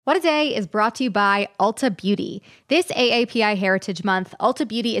What a Day is brought to you by Ulta Beauty. This AAPI Heritage Month, Ulta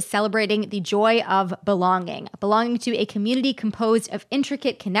Beauty is celebrating the joy of belonging to a community composed of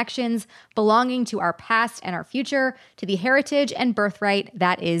intricate connections, belonging to our past and our future, to the heritage and birthright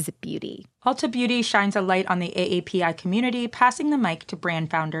that is beauty. Ulta Beauty shines a light on the AAPI community, passing the mic to brand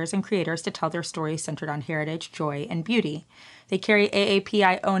founders and creators to tell their stories centered on heritage, joy, and beauty. They carry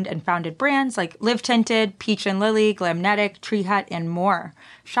AAPI-owned and founded brands like Live Tinted, Peach and Lily, Glamnetic, Tree Hut, and more.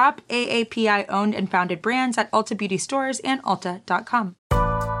 Shop AAPI-owned and founded brands at Ulta Beauty stores and Ulta.com.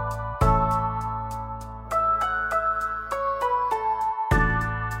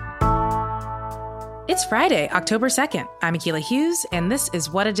 It's Friday, October 2nd. I'm Akila Hughes, and this is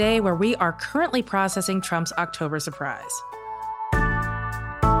What a Day, where we are currently processing Trump's October surprise.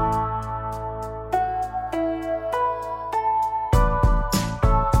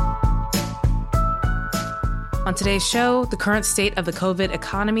 On today's show, the current state of the COVID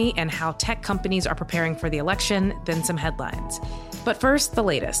economy and how tech companies are preparing for the election, then some headlines. But first, the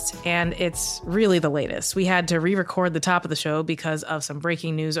latest, and it's really the latest. We had to re-record the top of the show because of some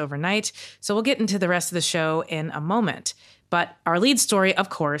breaking news overnight, so we'll get into the rest of the show in a moment. But our lead story, of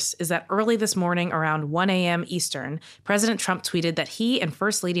course, is that early this morning around 1 a.m. Eastern, President Trump tweeted that he and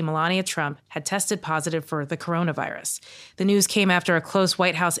First Lady Melania Trump had tested positive for the coronavirus. The news came after a close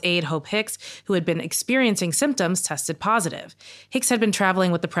White House aide, Hope Hicks, who had been experiencing symptoms, tested positive. Hicks had been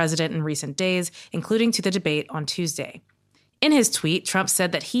traveling with the president in recent days, including to the debate on Tuesday. In his tweet, Trump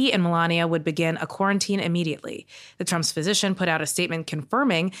said that he and Melania would begin a quarantine immediately. The Trump's physician put out a statement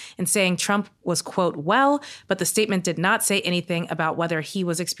confirming and saying Trump was, quote, well, but the statement did not say anything about whether he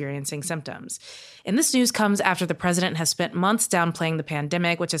was experiencing symptoms. And this news comes after the president has spent months downplaying the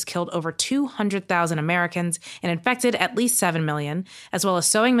pandemic, which has killed over 200,000 Americans and infected at least 7 million, as well as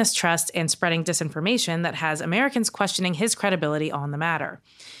sowing mistrust and spreading disinformation that has Americans questioning his credibility on the matter.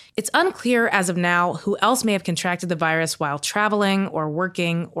 It's unclear as of now who else may have contracted the virus while traveling or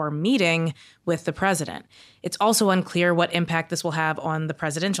working or meeting with the president. It's also unclear what impact this will have on the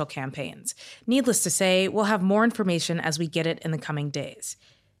presidential campaigns. Needless to say, we'll have more information as we get it in the coming days.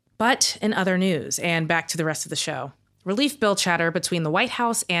 But in other news, and back to the rest of the show, relief bill chatter between the White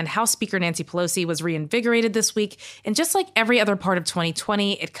House and House Speaker Nancy Pelosi was reinvigorated this week, and just like every other part of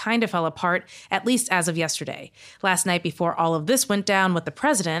 2020, it kind of fell apart, at least as of yesterday. Last night, before all of this went down with the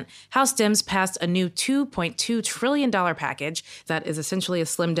president, House Dems passed a new $2.2 trillion package that is essentially a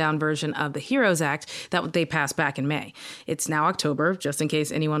slimmed-down version of the HEROES Act that they passed back in May. It's now October, just in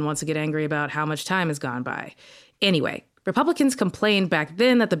case anyone wants to get angry about how much time has gone by. Anyway, Republicans complained back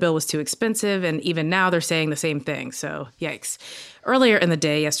then that the bill was too expensive, and even now they're saying the same thing, so yikes. Earlier in the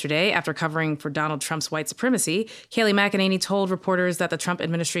day yesterday, after covering for Donald Trump's white supremacy, Kayleigh McEnany told reporters that the Trump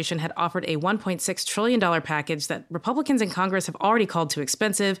administration had offered a $1.6 trillion package that Republicans in Congress have already called too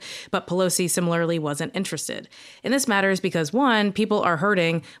expensive, but Pelosi similarly wasn't interested. And this matters because, one, people are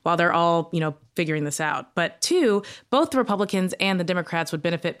hurting while they're all, figuring this out. But two, both the Republicans and the Democrats would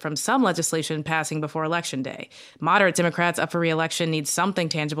benefit from some legislation passing before Election Day. Moderate Democrats up for re-election need something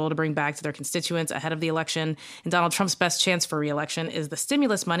tangible to bring back to their constituents ahead of the election, and Donald Trump's best chance for re-election is the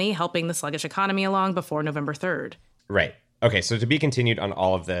stimulus money helping the sluggish economy along before November 3rd. Right. Okay, so to be continued on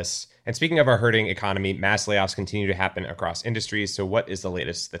all of this, and speaking of our hurting economy, mass layoffs continue to happen across industries, so what is the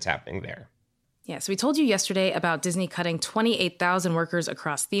latest that's happening there? Yeah, so we told you yesterday about Disney cutting 28,000 workers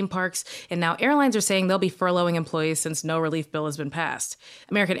across theme parks, and now airlines are saying they'll be furloughing employees since no relief bill has been passed.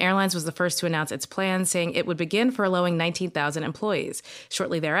 American Airlines was the first to announce its plan, saying it would begin furloughing 19,000 employees.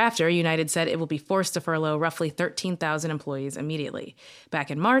 Shortly thereafter, United said it will be forced to furlough roughly 13,000 employees immediately. Back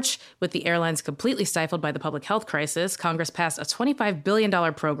in March, with the airlines completely stifled by the public health crisis, Congress passed a $25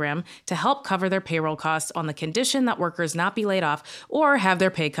 billion program to help cover their payroll costs on the condition that workers not be laid off or have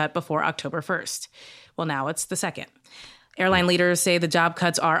their pay cut before October 1st. Well, now it's the second. Airline leaders say the job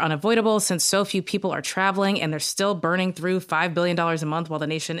cuts are unavoidable since so few people are traveling and they're still burning through $5 billion a month while the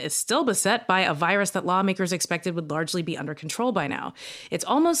nation is still beset by a virus that lawmakers expected would largely be under control by now. It's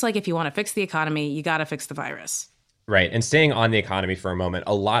almost like if you want to fix the economy, you got to fix the virus. Right. And staying on the economy for a moment,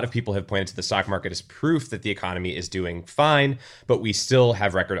 a lot of people have pointed to the stock market as proof that the economy is doing fine, but we still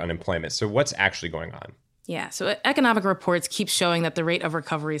have record unemployment. So what's actually going on? Yeah, so economic reports keep showing that the rate of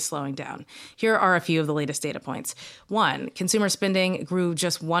recovery is slowing down. Here are a few of the latest data points. 1, consumer spending grew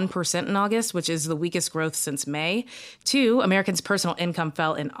just 1% in August, which is the weakest growth since May. 2, Americans' personal income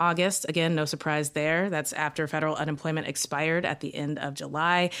fell in August. Again, no surprise there. That's after federal unemployment expired at the end of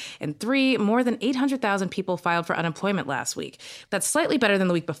July. And 3, more than 800,000 people filed for unemployment last week. That's slightly better than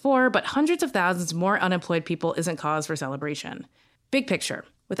the week before, but hundreds of thousands more unemployed people isn't cause for celebration. Big picture.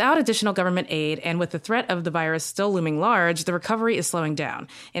 Without additional government aid and with the threat of the virus still looming large, the recovery is slowing down.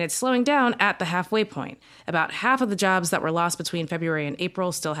 And it's slowing down at the halfway point. About half of the jobs that were lost between February and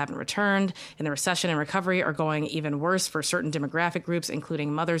April still haven't returned, and the recession and recovery are going even worse for certain demographic groups,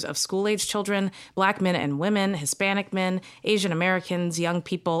 including mothers of school-age children, Black men and women, Hispanic men, Asian Americans, young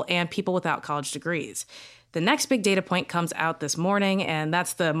people, and people without college degrees. The next big data point comes out this morning, and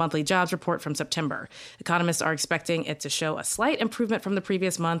that's the monthly jobs report from September. Economists are expecting it to show a slight improvement from the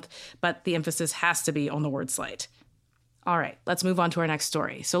previous month, but the emphasis has to be on the word slight. All right, let's move on to our next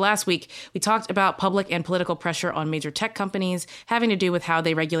story. So last week, we talked about public and political pressure on major tech companies having to do with how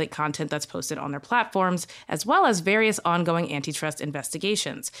they regulate content that's posted on their platforms, as well as various ongoing antitrust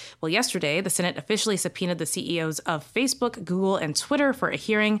investigations. Well, yesterday, the Senate officially subpoenaed the CEOs of Facebook, Google, and Twitter for a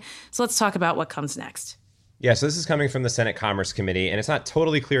hearing. So let's talk about what comes next. Yeah, so this is coming from the Senate Commerce Committee, and it's not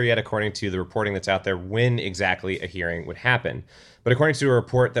totally clear yet, according to the reporting that's out there, when exactly a hearing would happen. But according to a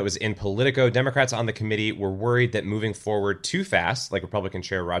report that was in Politico, Democrats on the committee were worried that moving forward too fast, like Republican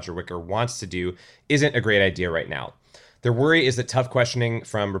Chair Roger Wicker wants to do, isn't a great idea right now. Their worry is that tough questioning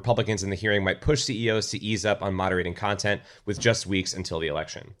from Republicans in the hearing might push CEOs to ease up on moderating content with just weeks until the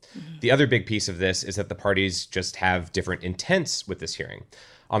election. The other big piece of this is that the parties just have different intents with this hearing.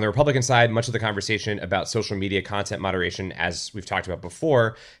 On the Republican side, much of the conversation about social media content moderation, as we've talked about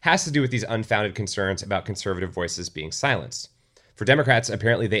before, has to do with these unfounded concerns about conservative voices being silenced. For Democrats,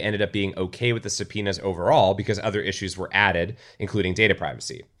 apparently they ended up being okay with the subpoenas overall because other issues were added, including data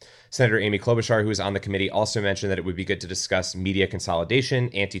privacy. Senator Amy Klobuchar, who was on the committee, also mentioned that it would be good to discuss media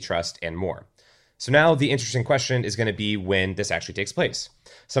consolidation, antitrust, and more. So now the interesting question is going to be when this actually takes place.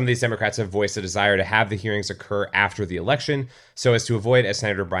 Some of these Democrats have voiced a desire to have the hearings occur after the election so as to avoid, as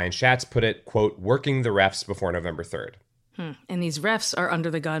Senator Brian Schatz put it, quote, working the refs before November 3rd. And these refs are under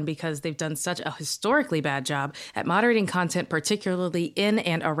the gun because they've done such a historically bad job at moderating content, particularly in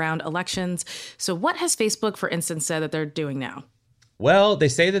and around elections. So what has Facebook, for instance, said that they're doing now? Well, they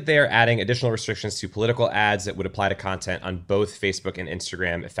say that they are adding additional restrictions to political ads that would apply to content on both Facebook and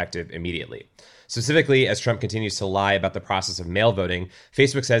Instagram effective immediately. Specifically, as Trump continues to lie about the process of mail voting,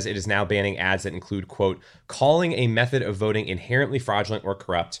 Facebook says it is now banning ads that include, quote, calling a method of voting inherently fraudulent or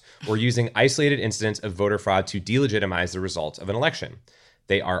corrupt, or using isolated incidents of voter fraud to delegitimize the result of an election.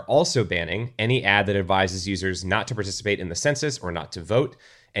 They are also banning any ad that advises users not to participate in the census or not to vote,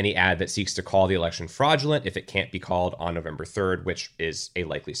 any ad that seeks to call the election fraudulent if it can't be called on November 3rd, which is a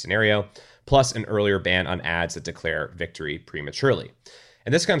likely scenario, plus an earlier ban on ads that declare victory prematurely.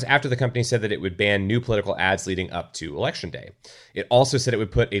 And this comes after the company said that it would ban new political ads leading up to Election Day. It also said it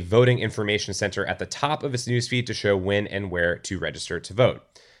would put a voting information center at the top of its newsfeed to show when and where to register to vote.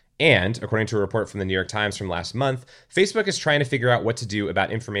 And, according to a report from the New York Times from last month, Facebook is trying to figure out what to do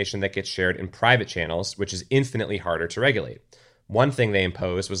about information that gets shared in private channels, which is infinitely harder to regulate. One thing they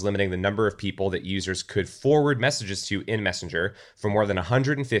imposed was limiting the number of people that users could forward messages to in Messenger from more than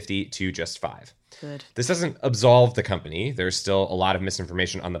 150 to just 5. Good. This doesn't absolve the company. There's still a lot of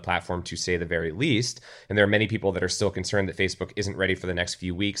misinformation on the platform, to say the very least. And there are many people that are still concerned that Facebook isn't ready for the next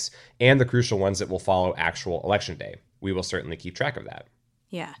few weeks and the crucial ones that will follow actual election day. We will certainly keep track of that.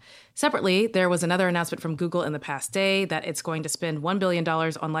 Yeah. Separately, there was another announcement from Google in the past day that it's going to spend $1 billion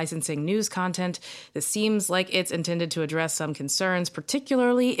on licensing news content. This seems like it's intended to address some concerns,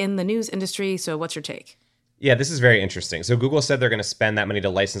 particularly in the news industry. So what's your take? Yeah, this is very interesting. So Google said they're going to spend that money to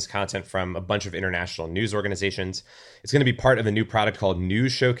license content from a bunch of international news organizations. It's going to be part of a new product called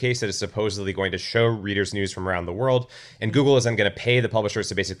News Showcase that is supposedly going to show readers news from around the world. And Google is then going to pay the publishers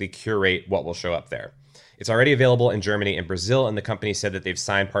to basically curate what will show up there. It's already available in Germany and Brazil, and the company said that they've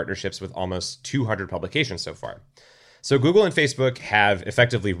signed partnerships with almost 200 publications so far. So Google and Facebook have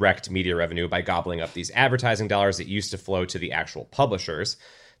effectively wrecked media revenue by gobbling up these advertising dollars that used to flow to the actual publishers.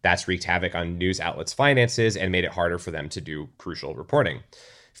 That's wreaked havoc on news outlets' finances and made it harder for them to do crucial reporting.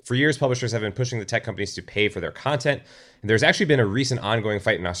 For years, publishers have been pushing the tech companies to pay for their content. And there's actually been a recent ongoing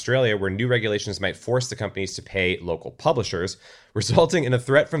fight in Australia where new regulations might force the companies to pay local publishers, resulting in a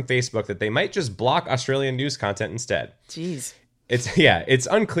threat from Facebook that they might just block Australian news content instead. Jeez. It's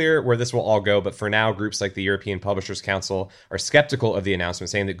unclear where this will all go, but for now, groups like the European Publishers Council are skeptical of the announcement,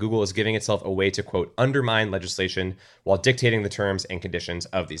 saying that Google is giving itself a way to, quote, undermine legislation while dictating the terms and conditions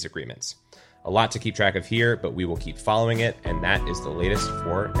of these agreements. A lot to keep track of here, but we will keep following it, and that is the latest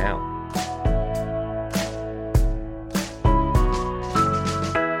for now.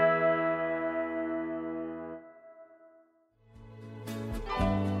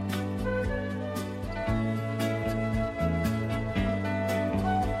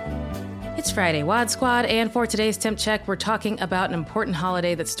 It's Friday, WOD Squad, and for today's Temp Check, we're talking about an important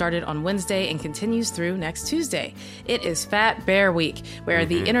holiday that started on Wednesday and continues through next Tuesday. It is Fat Bear Week, where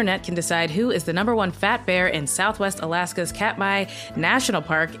the internet can decide who is the #1 fat bear in Southwest Alaska's Katmai National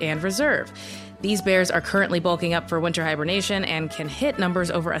Park and Reserve. These bears are currently bulking up for winter hibernation and can hit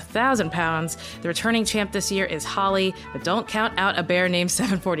numbers over 1,000 pounds. The returning champ this year is Holly, but don't count out a bear named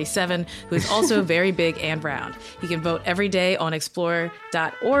 747, who is also very big and round. You can vote every day on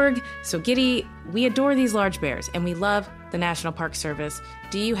explore.org. So Giddy, we adore these large bears, and we love the National Park Service.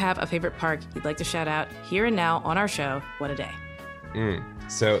 Do you have a favorite park you'd like to shout out here and now on our show, What a Day?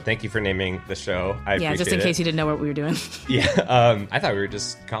 So thank you for naming the show. I appreciate just in case you didn't know what we were doing. I thought we were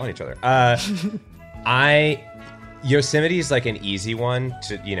just calling each other. Yosemite is like an easy one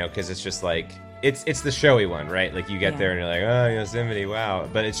to, because it's just like, it's the showy one, right? Like you get there and you're like, oh, Yosemite, wow.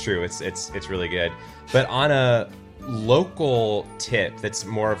 But it's true. It's really good. But on a local tip, that's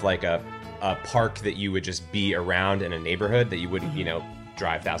more of like a park that you would just be around in a neighborhood that you wouldn't,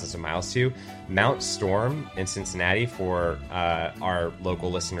 drive thousands of miles to. Mount Storm in Cincinnati, for our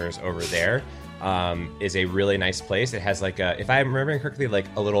local listeners over there, is a really nice place. It has like if I'm remembering correctly, like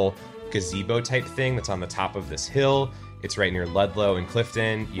a little gazebo type thing that's on the top of this hill. It's right near Ludlow and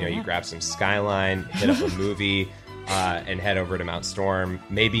Clifton. You grab some Skyline, hit up a movie, and head over to Mount Storm.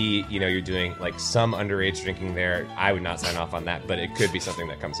 Maybe, you're doing like some underage drinking there. I would not sign off on that, but it could be something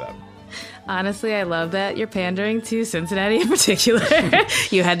that comes up. Honestly, I love that you're pandering to Cincinnati in particular.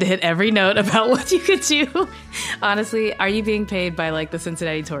 You had to hit every note about what you could do. Honestly, are you being paid by like the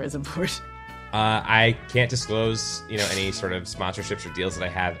Cincinnati Tourism Board? I can't disclose, any sort of sponsorships or deals that I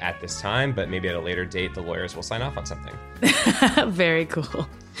have at this time, but maybe at a later date, the lawyers will sign off on something. Very cool.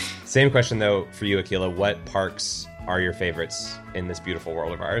 Same question though for you, Akilah. What parks are your favorites in this beautiful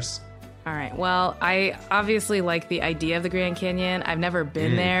world of ours? All right. Well, I obviously like the idea of the Grand Canyon. I've never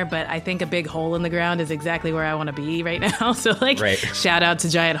been there, but I think a big hole in the ground is exactly where I want to be right now. So, Shout out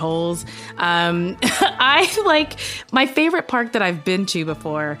to giant holes. I like my favorite park that I've been to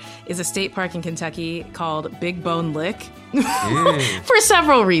before is a state park in Kentucky called Big Bone Lick. For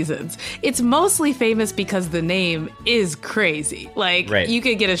several reasons. It's mostly famous because the name is crazy. You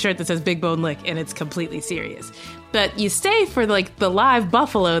could get a shirt that says Big Bone Lick and it's completely serious. But you stay for the live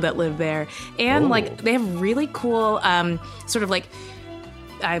buffalo that live there, and they have really cool I'm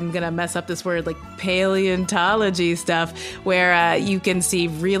gonna mess up this word, paleontology stuff, where you can see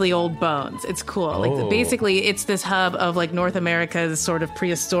really old bones. It's cool. Basically, it's this hub of North America's sort of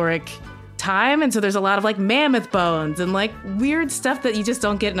prehistoric time, and so there's a lot of mammoth bones and weird stuff that you just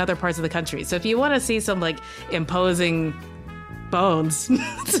don't get in other parts of the country. So if you want to see some imposing bones,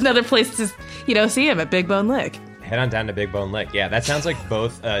 it's another place to see them at Big Bone Lick. Head on down to Big Bone Lick. Yeah, that sounds like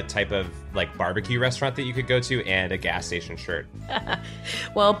both a type of barbecue restaurant that you could go to and a gas station shirt.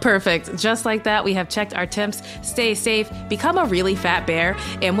 Well, perfect. Just like that, we have checked our temps. Stay safe, become a really fat bear,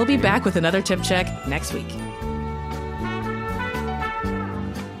 and we'll be back with another temp check next week.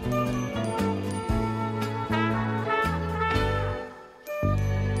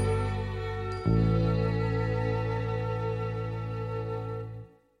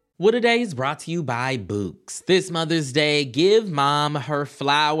 What a Day is brought to you by Bouqs. This Mother's Day, give mom her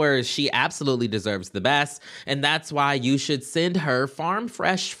flowers. She absolutely deserves the best, and that's why you should send her farm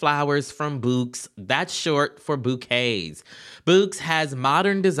fresh flowers from Bouqs. That's short for bouquets. Bouqs has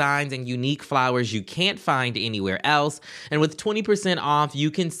modern designs and unique flowers you can't find anywhere else, and with 20% off,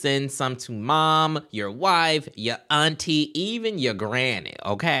 you can send some to mom, your wife, your auntie, even your granny,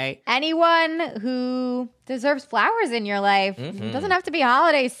 okay? Anyone who deserves flowers in your life. It doesn't have to be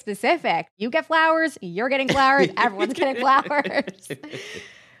holiday specific. You get flowers, you're getting flowers, everyone's getting flowers.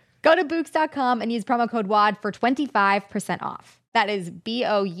 Go to Bouqs.com and use promo code WOD for 25% off. That is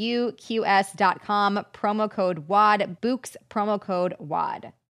BOUQS.com, promo code WOD, Bouqs, promo code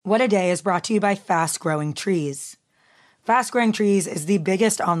WOD. What a Day is brought to you by Fast Growing Trees. Fast Growing Trees is the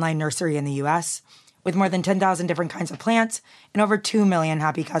biggest online nursery in the U.S., with more than 10,000 different kinds of plants and over 2 million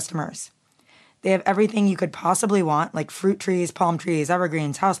happy customers. They have everything you could possibly want, like fruit trees, palm trees,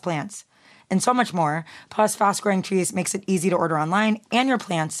 evergreens, houseplants, and so much more. Plus, Fast Growing Trees makes it easy to order online, and your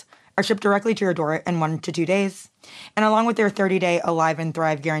plants are shipped directly to your door in 1 to 2 days. And along with their 30-day Alive and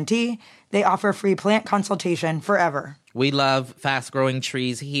Thrive guarantee, they offer free plant consultation forever. We love Fast Growing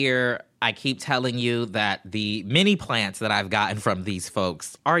Trees here. I keep telling you that the mini plants that I've gotten from these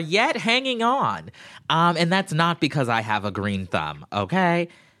folks are yet hanging on. And that's not because I have a green thumb, okay?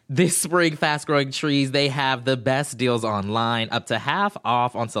 This spring, Fast Growing Trees, they have the best deals online, up to half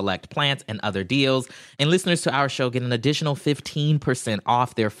off on select plants and other deals. And listeners to our show get an additional 15%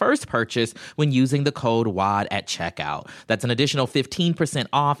 off their first purchase when using the code WAD at checkout. That's an additional 15%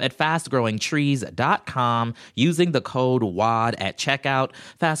 off at fastgrowingtrees.com using the code WAD at checkout.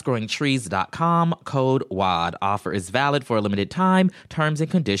 Fastgrowingtrees.com, code WAD. Offer is valid for a limited time. Terms and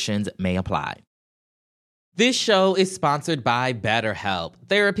conditions may apply. This show is sponsored by BetterHelp.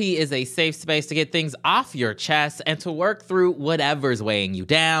 Therapy is a safe space to get things off your chest and to work through whatever's weighing you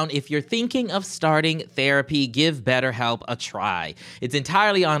down. If you're thinking of starting therapy, give BetterHelp a try. It's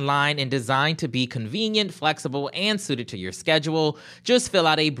entirely online and designed to be convenient, flexible, and suited to your schedule. Just fill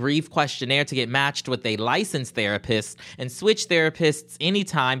out a brief questionnaire to get matched with a licensed therapist and switch therapists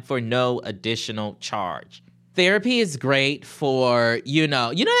anytime for no additional charge. Therapy is great for, you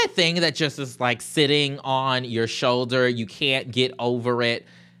know that thing that just is like sitting on your shoulder, you can't get over it,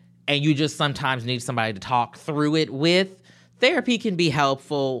 and you just sometimes need somebody to talk through it with? Therapy can be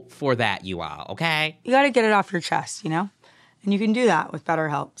helpful for that, you all, okay? You got to get it off your chest, And you can do that with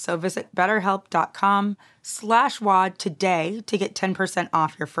BetterHelp. So visit betterhelp.com/WAD today to get 10%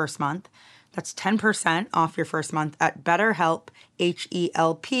 off your first month. That's 10% off your first month at betterhelp,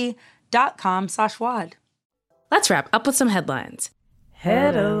 HELP.com/WAD. Let's wrap up with some headlines.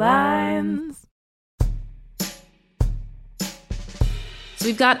 Headlines. So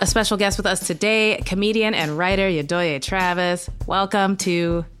we've got a special guest with us today, comedian and writer Yodoye Travis. Welcome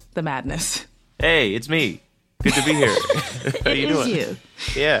to the madness. Hey, it's me. Good to be here. How you doing? You.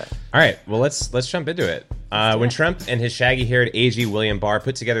 Yeah. All right, well, let's jump into it. When Trump and his shaggy-haired AG William Barr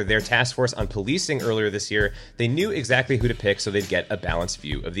put together their task force on policing earlier this year, they knew exactly who to pick so they'd get a balanced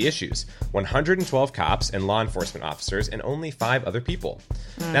view of the issues. 112 cops and law enforcement officers and only 5 other people.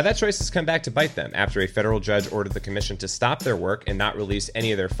 Now, that choice has come back to bite them after a federal judge ordered the commission to stop their work and not release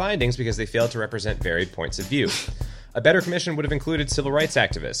any of their findings because they failed to represent varied points of view. A better commission would have included civil rights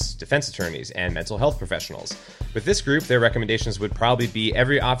activists, defense attorneys, and mental health professionals. With this group, their recommendations would probably be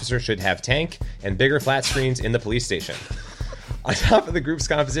every officer should have tank and bigger flat screens in the police station. On top of the group's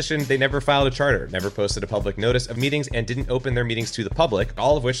composition, they never filed a charter, never posted a public notice of meetings, and didn't open their meetings to the public,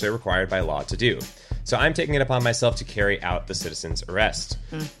 all of which they're required by law to do. So I'm taking it upon myself to carry out the citizen's arrest.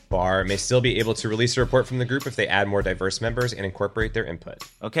 Barr may still be able to release a report from the group if they add more diverse members and incorporate their input.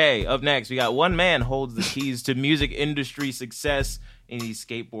 Okay, up next, we got one man holds the keys to music industry success, and he's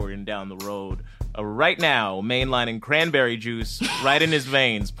skateboarding down the road. Right now, mainlining cranberry juice right in his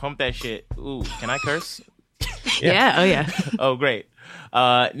veins. Pump that shit. Ooh, can I curse? Yeah. Oh, yeah. Oh, great.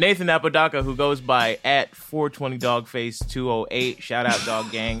 Nathan Apodaca, who goes by @420dogface208, shout out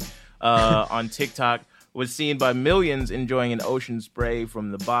dog gang, on TikTok, was seen by millions enjoying an ocean spray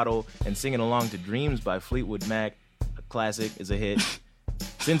from the bottle and singing along to Dreams by Fleetwood Mac. A classic, is a hit.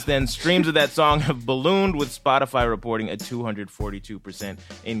 Since then, streams of that song have ballooned, with Spotify reporting a 242%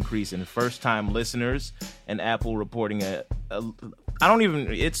 increase in first-time listeners, and Apple reporting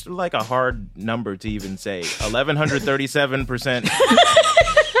it's like a hard number to even say,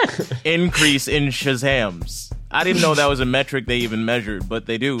 1,137% increase in Shazams. I didn't know that was a metric they even measured, but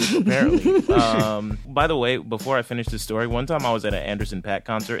they do, apparently. By the way, before I finish this story, one time I was at an Anderson .Paak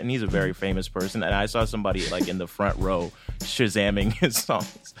concert, and he's a very famous person, and I saw somebody like in the front row Shazamming his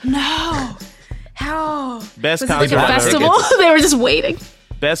songs. No. How? Best Was it concert like a I've ever festival? They were just waiting.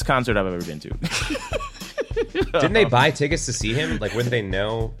 Best concert I've ever been to. Didn't they buy tickets to see him? Like, wouldn't they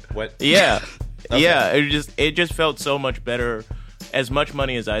know what? Yeah. Okay. Yeah, it just felt so much better. As much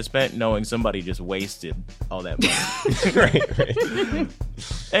money as I spent, knowing somebody just wasted all that money. right.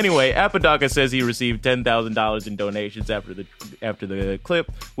 Anyway, Apodaca says he received $10,000 in donations after the clip,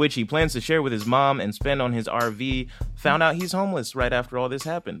 which he plans to share with his mom and spend on his RV. Found out he's homeless right after all this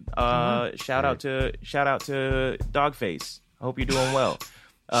happened. Shout out to Dogface. I hope you're doing well.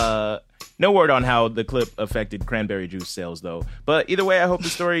 No word on how the clip affected cranberry juice sales, though. But either way, I hope the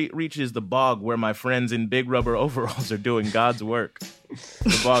story reaches the bog where my friends in big rubber overalls are doing God's work.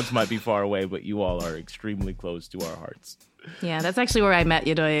 The bogs might be far away, but you all are extremely close to our hearts. Yeah, that's actually where I met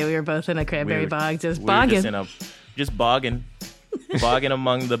Yodoye. We were both in a cranberry bog, just bogging. Just bogging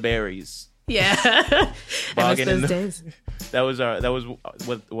among the berries. Yeah, I miss those days. That was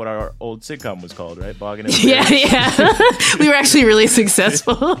what our old sitcom was called, right? Bogging in the Yeah. We were actually really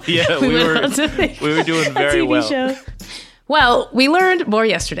successful. Yeah, we were doing very well. Show. Well, we learned more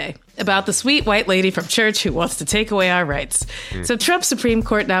yesterday about the sweet white lady from church who wants to take away our rights. So Trump Supreme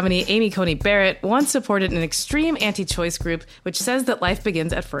Court nominee Amy Coney Barrett once supported an extreme anti-choice group which says that life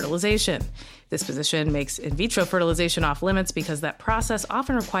begins at fertilization. This position makes in vitro fertilization off limits because that process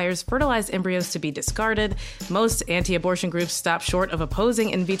often requires fertilized embryos to be discarded. Most anti-abortion groups stop short of opposing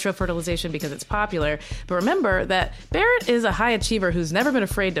in vitro fertilization because it's popular. But remember that Barrett is a high achiever who's never been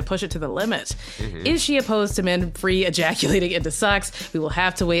afraid to push it to the limit. Mm-hmm. Is she opposed to men free ejaculating into socks? We will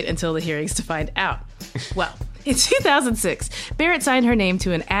have to wait until the hearings to find out. Well, in 2006, Barrett signed her name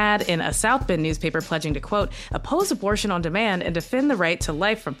to an ad in a South Bend newspaper pledging to, quote, oppose abortion on demand and defend the right to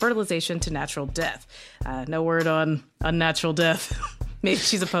life from fertilization to natural death. No word on unnatural death. Maybe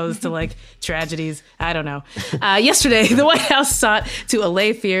she's opposed to, like, tragedies. I don't know. Yesterday, the White House sought to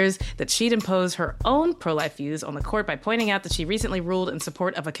allay fears that she'd impose her own pro-life views on the court by pointing out that she recently ruled in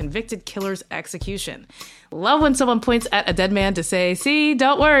support of a convicted killer's execution. Love when someone points at a dead man to say, see,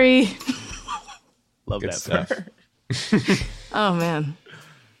 don't worry. Love Good that stuff. for her. Oh, man.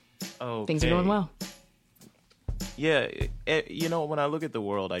 Okay. Things are going well. Yeah, you know, when I look at the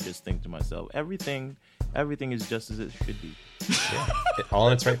world, I just think to myself, everything is just as it should be. Yeah. All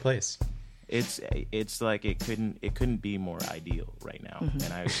in its right place. It's like it couldn't be more ideal right now,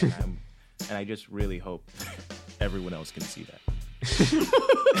 Mm-hmm. and I just really hope everyone else can see that.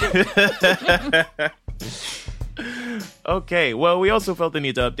 Okay, well, we also felt the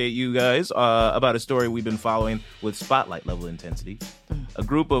need to update you guys about a story we've been following with spotlight level intensity. A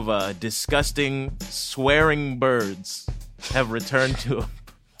group of disgusting, swearing birds have returned to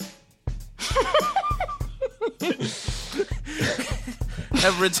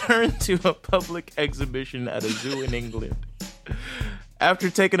a public exhibition at a zoo in England after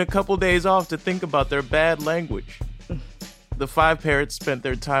taking a couple days off to think about their bad language. The 5 parrots spent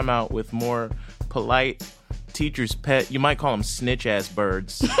their time out with more polite teacher's pet, you might call them snitch-ass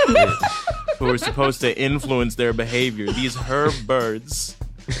birds, who were supposed to influence their behavior. These herb birds.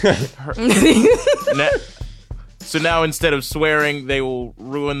 So now instead of swearing, they will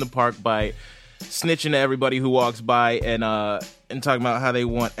ruin the park by snitching to everybody who walks by and talking about how they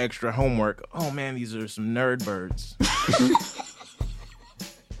want extra homework. Oh man, these are some nerd birds.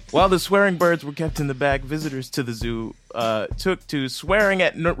 While the swearing birds were kept in the back, visitors to the zoo took to swearing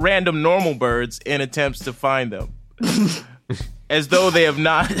at random normal birds in attempts to find them. As though they have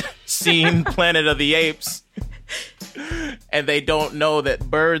not seen Planet of the Apes. And they don't know that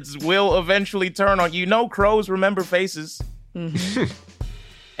birds will eventually turn on. You know, crows remember faces. Mm-hmm.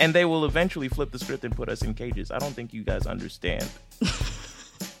 And they will eventually flip the script and put us in cages. I don't think you guys understand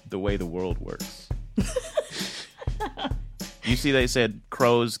the way the world works. You see, they said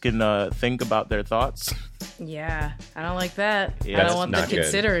crows can think about their thoughts. Yeah, I don't like that. Yeah, I don't want the not good.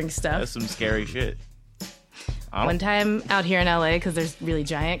 considering stuff. That's some scary shit. One time out here in LA, because there's really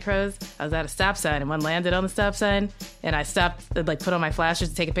giant crows, I was at a stop sign and one landed on the stop sign, and I stopped, like, put on my flashes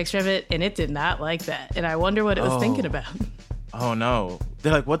to take a picture of it, and it did not like that. And I wonder what it was thinking about. Oh no.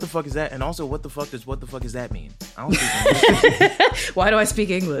 They're like, what the fuck is that? And also, what the fuck does that mean? I don't speak English. Why do I speak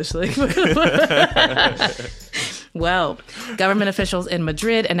English? Like, well, government officials in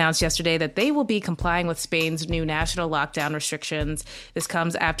Madrid announced yesterday that they will be complying with Spain's new national lockdown restrictions. This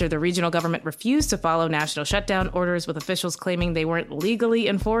comes after the regional government refused to follow national shutdown orders, with officials claiming they weren't legally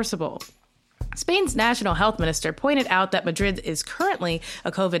enforceable. Spain's national health minister pointed out that Madrid is currently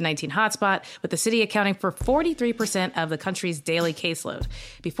a COVID-19 hotspot, with the city accounting for 43% of the country's daily caseload.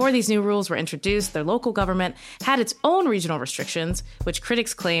 Before these new rules were introduced, their local government had its own regional restrictions, which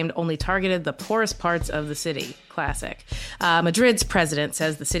critics claimed only targeted the poorest parts of the city. Classic. Madrid's president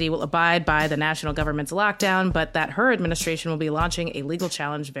says the city will abide by the national government's lockdown, but that her administration will be launching a legal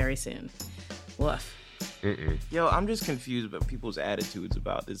challenge very soon. Woof. Mm-mm. Yo, I'm just confused about people's attitudes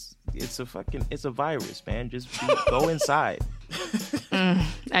about this. It's a virus, man. Just go inside.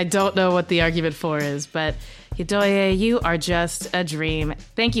 I don't know what the argument for is, but Yodoye, you are just a dream.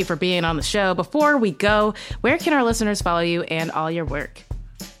 Thank you for being on the show. Before we go, where can our listeners follow you and all your work?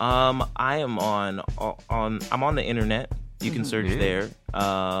 I am on the internet. You can search there.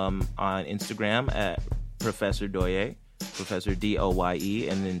 On Instagram at Professor Doye. Professor Doye,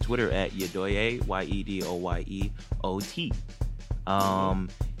 and then Twitter at Yodoye, Yedoyeot.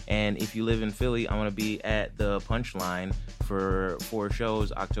 And if you live in Philly, I'm gonna be at the Punchline for 4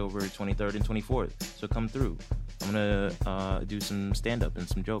 shows, October 23rd and 24th. So come through. I'm gonna do some stand-up and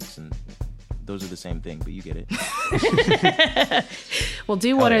some jokes, and those are the same thing, but you get it. We'll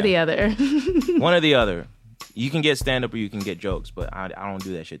do one or the other. One or the other. You can get stand-up or you can get jokes, but I don't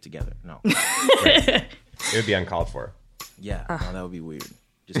do that shit together. No. Right. It would be uncalled for. Yeah, no, that would be weird.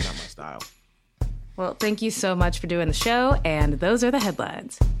 Just not my style. Well, thank you so much for doing the show, and those are the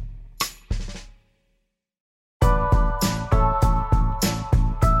headlines.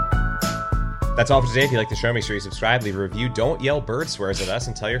 That's all for today. If you like the show, make sure you subscribe, leave a review, don't yell bird swears at us,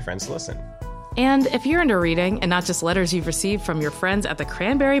 and tell your friends to listen. And if you're into reading and not just letters you've received from your friends at the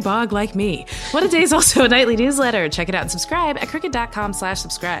Cranberry Bog like me, What a Day is also a nightly newsletter. Check it out and subscribe at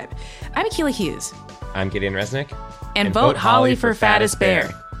crooked.com/subscribe. I'm Akilah Hughes. I'm Gideon Resnick. And vote Holly for Fattest Bear.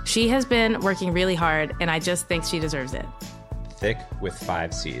 She has been working really hard, and I just think she deserves it. Thick with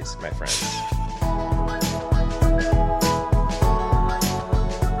 5 C's, my friends.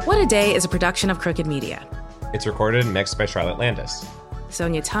 What a Day is a production of Crooked Media. It's recorded and mixed by Charlotte Landis.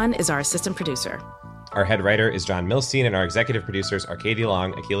 Sonia Tun is our assistant producer. Our head writer is John Milstein, and our executive producers are Katie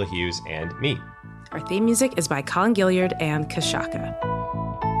Long, Akilah Hughes, and me. Our theme music is by Colin Gilliard and Kashaka.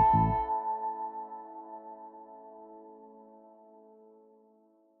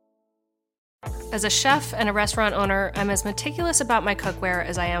 As a chef and a restaurant owner, I'm as meticulous about my cookware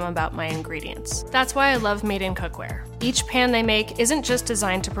as I am about my ingredients. That's why I love Made in Cookware. Each pan they make isn't just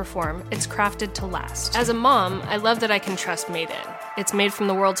designed to perform, it's crafted to last. As a mom, I love that I can trust Made In. It's made from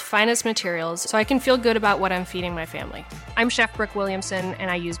the world's finest materials, so I can feel good about what I'm feeding my family. I'm Chef Brooke Williamson,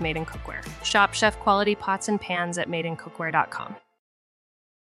 and I use Made in Cookware. Shop chef quality pots and pans at madeincookware.com.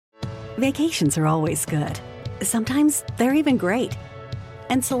 Vacations are always good. Sometimes they're even great.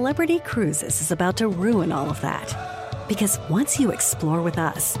 And Celebrity Cruises is about to ruin all of that. Because once you explore with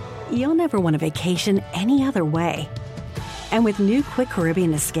us, you'll never want a vacation any other way. And with new Quick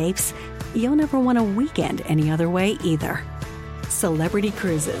Caribbean Escapes, you'll never want a weekend any other way either. Celebrity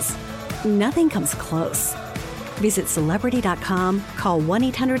Cruises. Nothing comes close. Visit Celebrity.com, call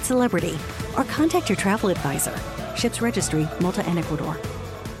 1-800-CELEBRITY, or contact your travel advisor. Ships Registry, Malta and Ecuador.